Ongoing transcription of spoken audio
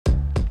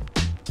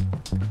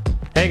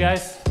Hey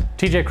guys,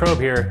 TJ Krob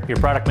here, your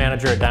product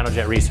manager at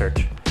Dynojet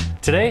Research.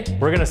 Today,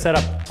 we're going to set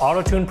up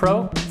Autotune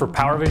Pro for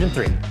PowerVision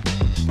 3.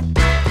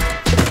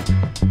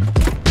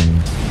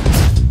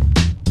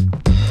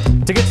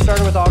 To get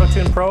started with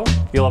Autotune Pro,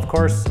 you'll of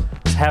course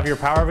have your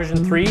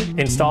PowerVision 3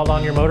 installed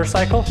on your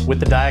motorcycle with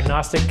the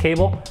diagnostic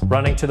cable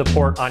running to the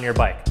port on your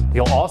bike.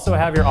 You'll also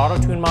have your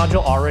Autotune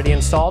module already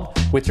installed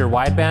with your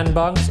wideband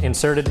bungs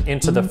inserted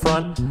into the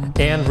front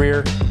and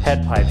rear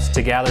head pipes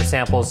to gather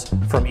samples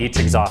from each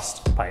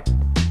exhaust pipe.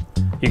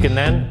 You can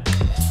then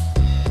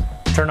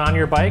turn on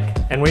your bike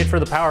and wait for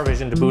the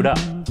PowerVision to boot up.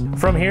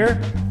 From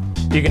here,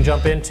 you can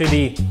jump into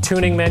the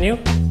tuning menu,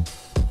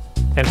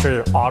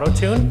 enter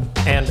Autotune,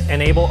 and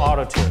enable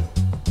Autotune.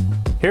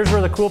 Here's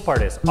where the cool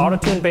part is.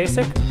 Autotune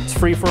Basic, it's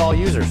free for all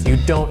users. You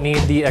don't need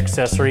the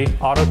accessory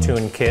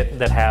Autotune kit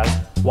that has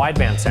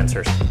wideband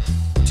sensors.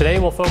 Today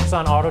we'll focus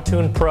on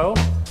Autotune Pro,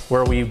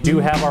 where we do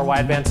have our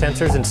wideband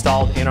sensors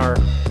installed in our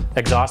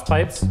exhaust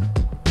pipes.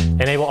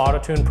 Enable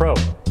Autotune Pro.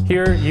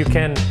 Here you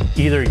can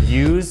either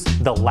use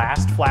the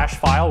last flash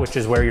file, which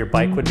is where your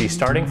bike would be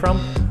starting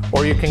from,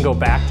 or you can go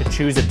back to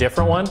choose a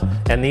different one,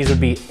 and these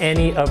would be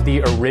any of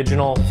the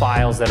original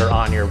files that are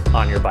on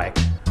your bike.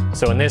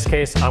 So in this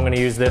case, I'm going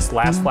to use this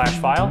last flash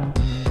file.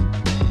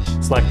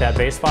 Select that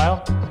base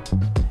file.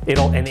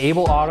 It'll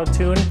enable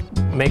Autotune,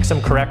 make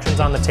some corrections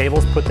on the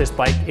tables, put this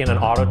bike in an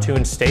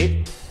Autotune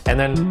state, and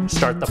then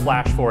start the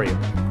flash for you.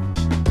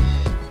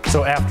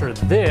 So after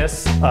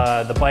this,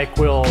 the bike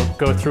will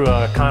go through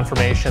a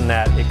confirmation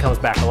that it comes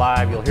back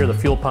alive. You'll hear the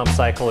fuel pump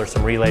cycle or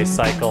some relay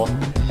cycle.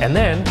 And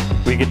then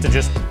we get to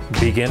just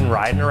begin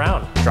riding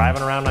around,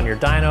 driving around on your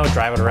dyno,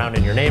 driving around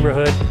in your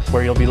neighborhood,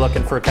 where you'll be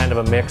looking for kind of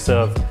a mix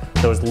of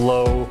those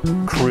low,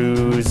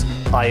 cruise,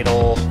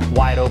 idle,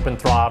 wide open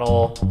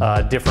throttle,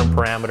 different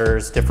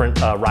parameters,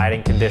 different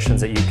riding conditions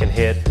that you can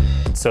hit,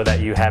 so that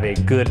you have a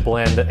good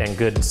blend and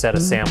good set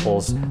of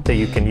samples that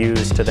you can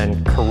use to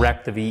then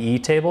correct the VE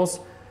tables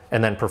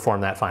and then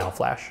perform that final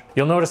flash.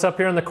 You'll notice up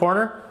here in the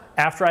corner,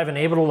 after I've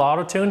enabled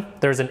Autotune,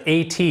 there's an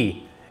AT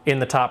in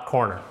the top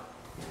corner.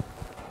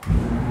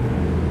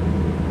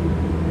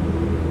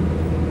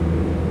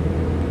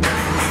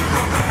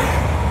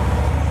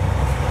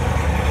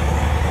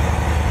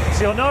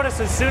 So you'll notice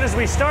as soon as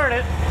we start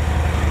it,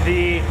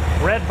 the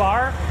red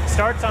bar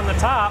starts on the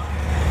top,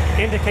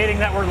 indicating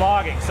that we're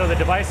logging. So the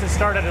device has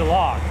started to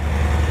log.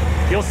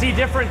 You'll see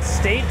different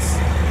states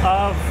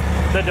of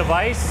the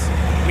device,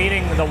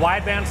 meaning the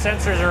wideband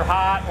sensors are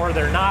hot or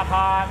they're not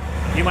hot.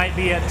 You might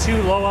be at too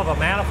low of a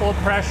manifold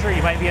pressure.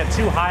 You might be at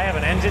too high of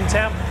an engine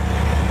temp.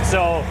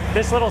 So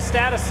this little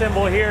status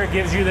symbol here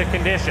gives you the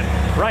condition.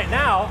 Right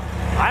now,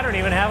 I don't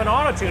even have an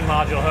Autotune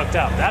module hooked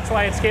up. That's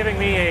why it's giving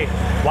me a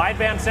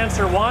wideband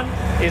sensor 1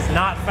 is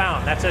not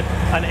found. That's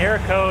an error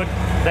code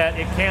that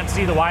it can't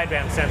see the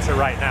wideband sensor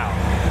right now.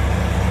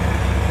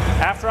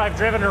 After I've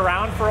driven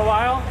around for a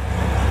while,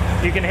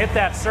 you can hit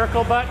that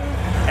circle button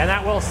and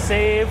that will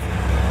save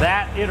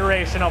that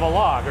iteration of a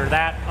log, or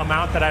that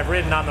amount that I've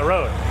ridden on the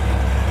road.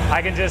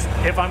 I can just,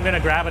 if I'm going to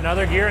grab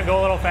another gear and go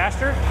a little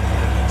faster,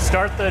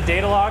 start the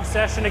data log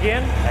session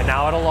again, and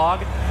now it'll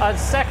log a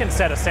second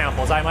set of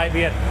samples. I might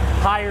be at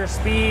higher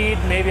speed,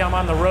 maybe I'm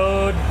on the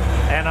road,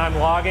 and I'm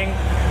logging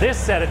this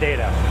set of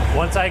data.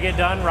 Once I get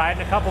done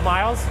riding a couple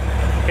miles,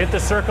 hit the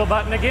circle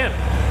button again.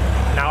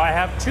 Now I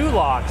have 2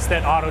 logs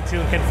that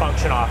Autotune can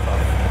function off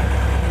of.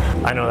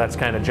 I know that's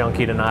kind of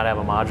junky to not have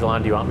a module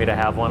on. Do you want me to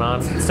have one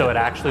on so it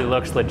actually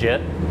looks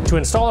legit? To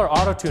install our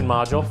Autotune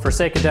module, for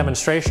sake of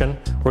demonstration,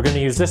 we're going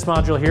to use this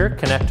module here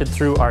connected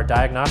through our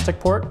diagnostic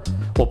port.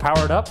 We'll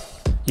power it up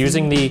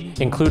using the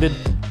included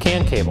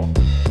CAN cable.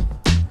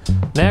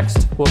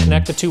 Next, we'll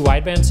connect the 2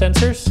 wideband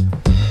sensors,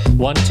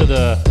 one to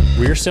the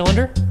rear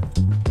cylinder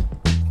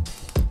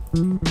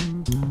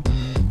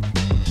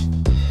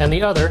and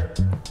the other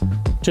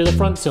to the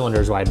front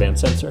cylinder's wideband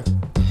sensor.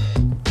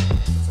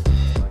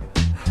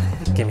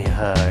 Give me a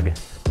hug.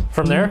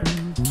 From there,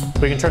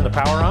 we can turn the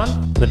power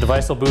on, the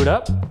device will boot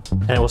up,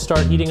 and it will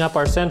start heating up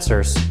our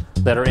sensors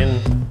that are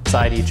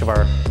inside each of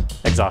our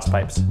exhaust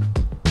pipes.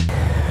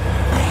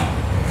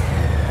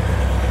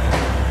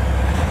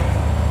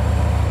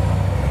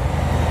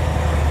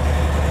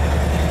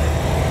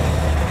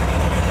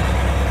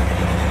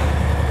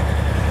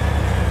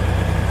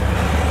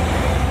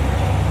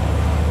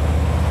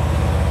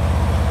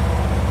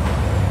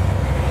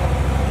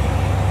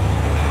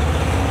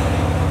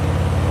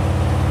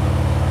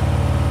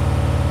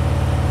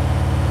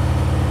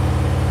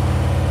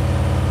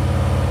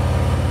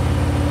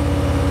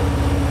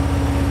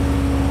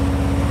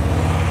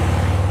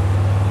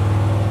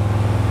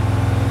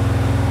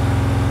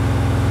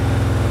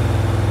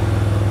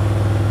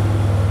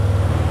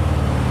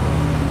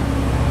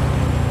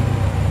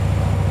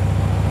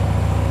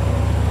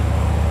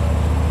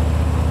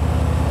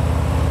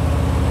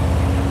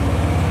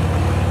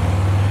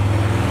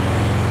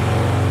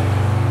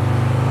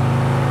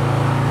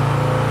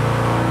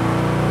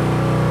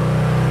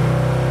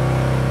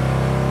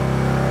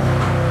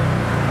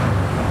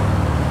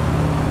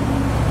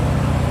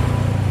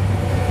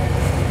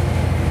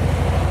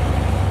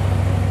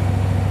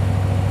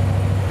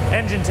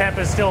 engine temp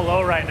is still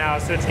low right now,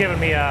 so it's giving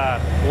me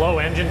a low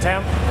engine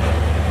temp.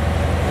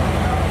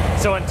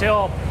 So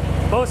until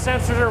both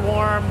sensors are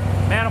warm,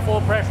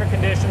 manifold pressure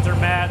conditions are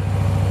met,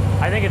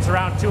 I think it's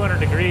around 200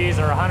 degrees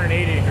or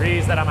 180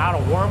 degrees that I'm out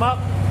of warm up,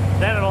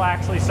 then it'll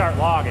actually start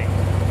logging.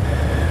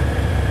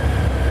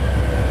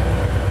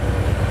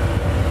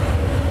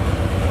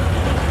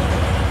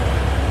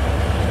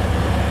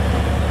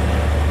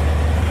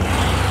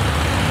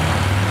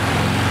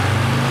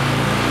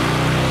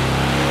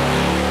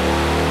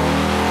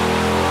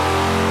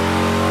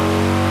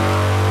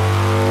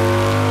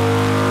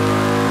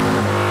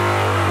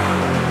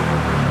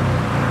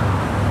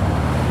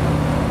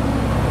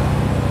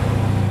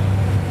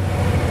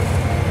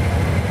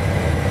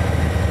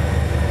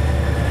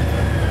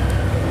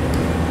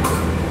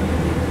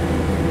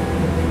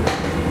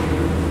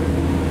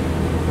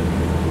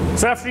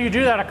 So after you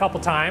do that a couple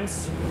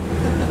times,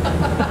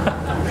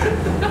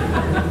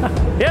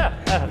 yeah,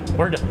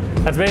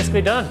 that's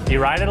basically done. You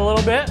ride it a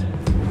little bit,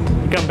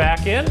 you come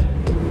back in.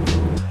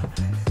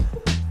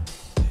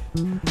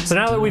 So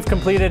now that we've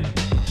completed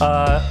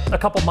a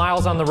couple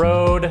miles on the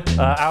road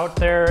out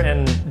there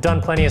and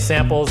done plenty of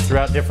samples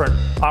throughout different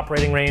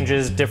operating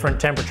ranges, different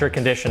temperature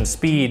conditions,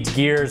 speeds,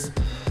 gears,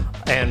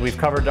 and we've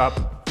covered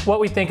up what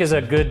we think is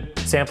a good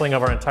sampling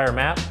of our entire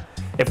map.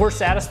 If we're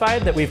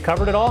satisfied that we've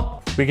covered it all,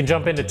 we can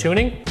jump into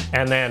tuning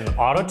and then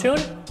auto tune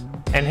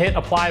and hit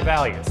apply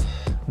values.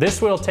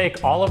 This will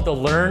take all of the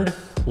learned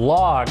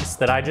logs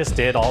that I just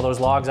did, all those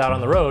logs out on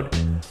the road,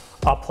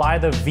 apply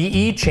the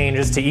VE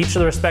changes to each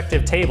of the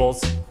respective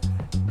tables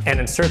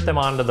and insert them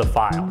onto the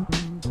file.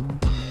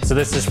 So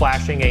this is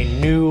flashing a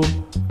new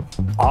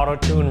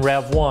Autotune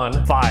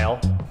Rev1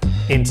 file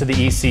into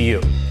the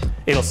ECU.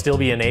 It'll still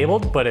be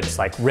enabled, but it's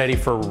like ready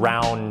for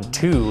round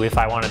 2 if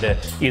I wanted to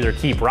either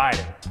keep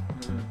riding.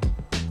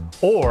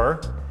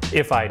 Or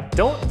if I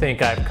don't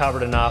think I've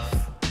covered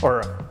enough,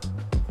 or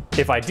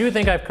if I do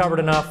think I've covered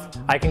enough,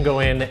 I can go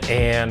in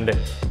and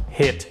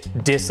hit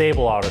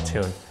disable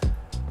auto-tune.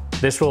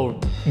 This will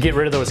get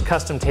rid of those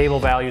custom table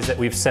values that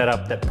we've set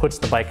up that puts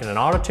the bike in an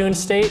auto-tune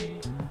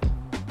state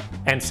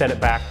and set it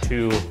back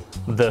to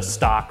the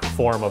stock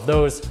form of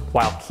those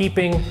while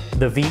keeping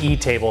the VE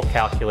table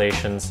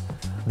calculations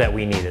that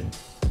we needed.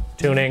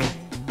 Tuning,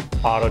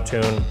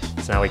 auto-tune,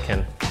 so now we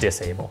can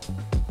disable.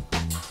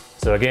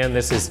 So again,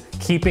 this is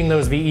keeping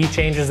those VE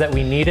changes that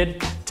we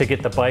needed to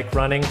get the bike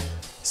running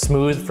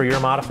smooth for your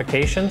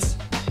modifications,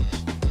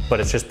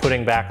 but it's just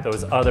putting back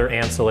those other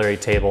ancillary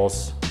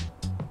tables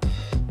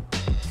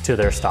to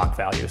their stock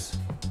values.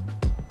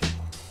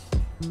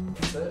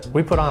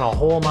 We put on a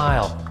whole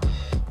mile.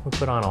 We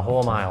put on a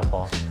whole mile,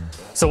 Paul.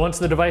 So once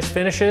the device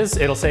finishes,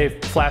 it'll say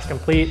flash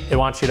complete. It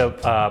wants you to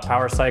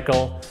power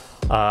cycle,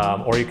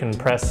 or you can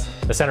press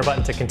the center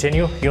button to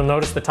continue. You'll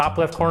notice the top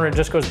left corner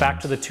just goes back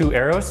to the 2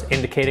 arrows,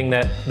 indicating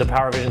that the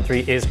PowerVision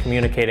 3 is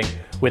communicating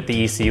with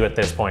the ECU at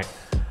this point.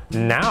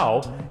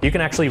 Now, you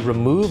can actually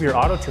remove your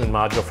auto-tune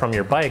module from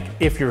your bike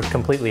if you're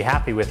completely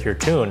happy with your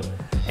tune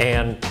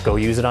and go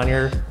use it on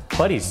your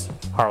buddy's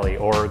Harley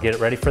or get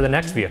it ready for the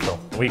next vehicle.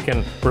 We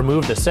can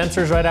remove the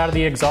sensors right out of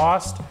the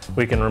exhaust.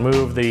 We can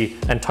remove the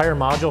entire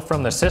module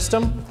from the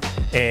system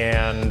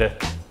and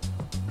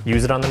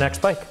use it on the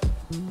next bike.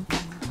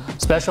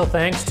 Special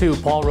thanks to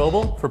Paul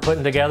Roble for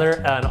putting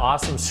together an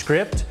awesome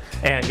script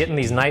and getting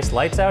these nice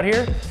lights out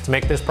here to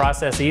make this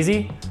process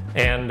easy,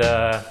 and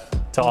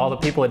to all the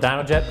people at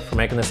Dynojet for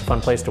making this a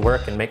fun place to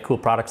work and make cool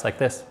products like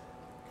this.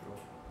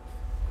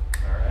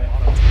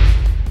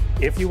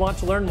 If you want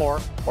to learn more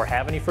or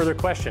have any further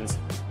questions,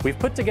 we've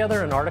put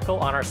together an article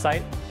on our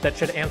site that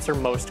should answer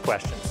most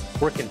questions.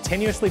 We're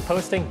continuously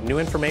posting new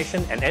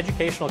information and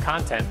educational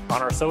content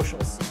on our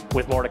socials,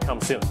 with more to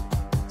come soon.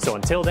 So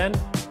until then,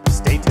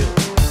 stay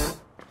tuned.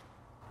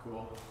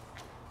 Cool.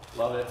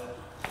 Love it.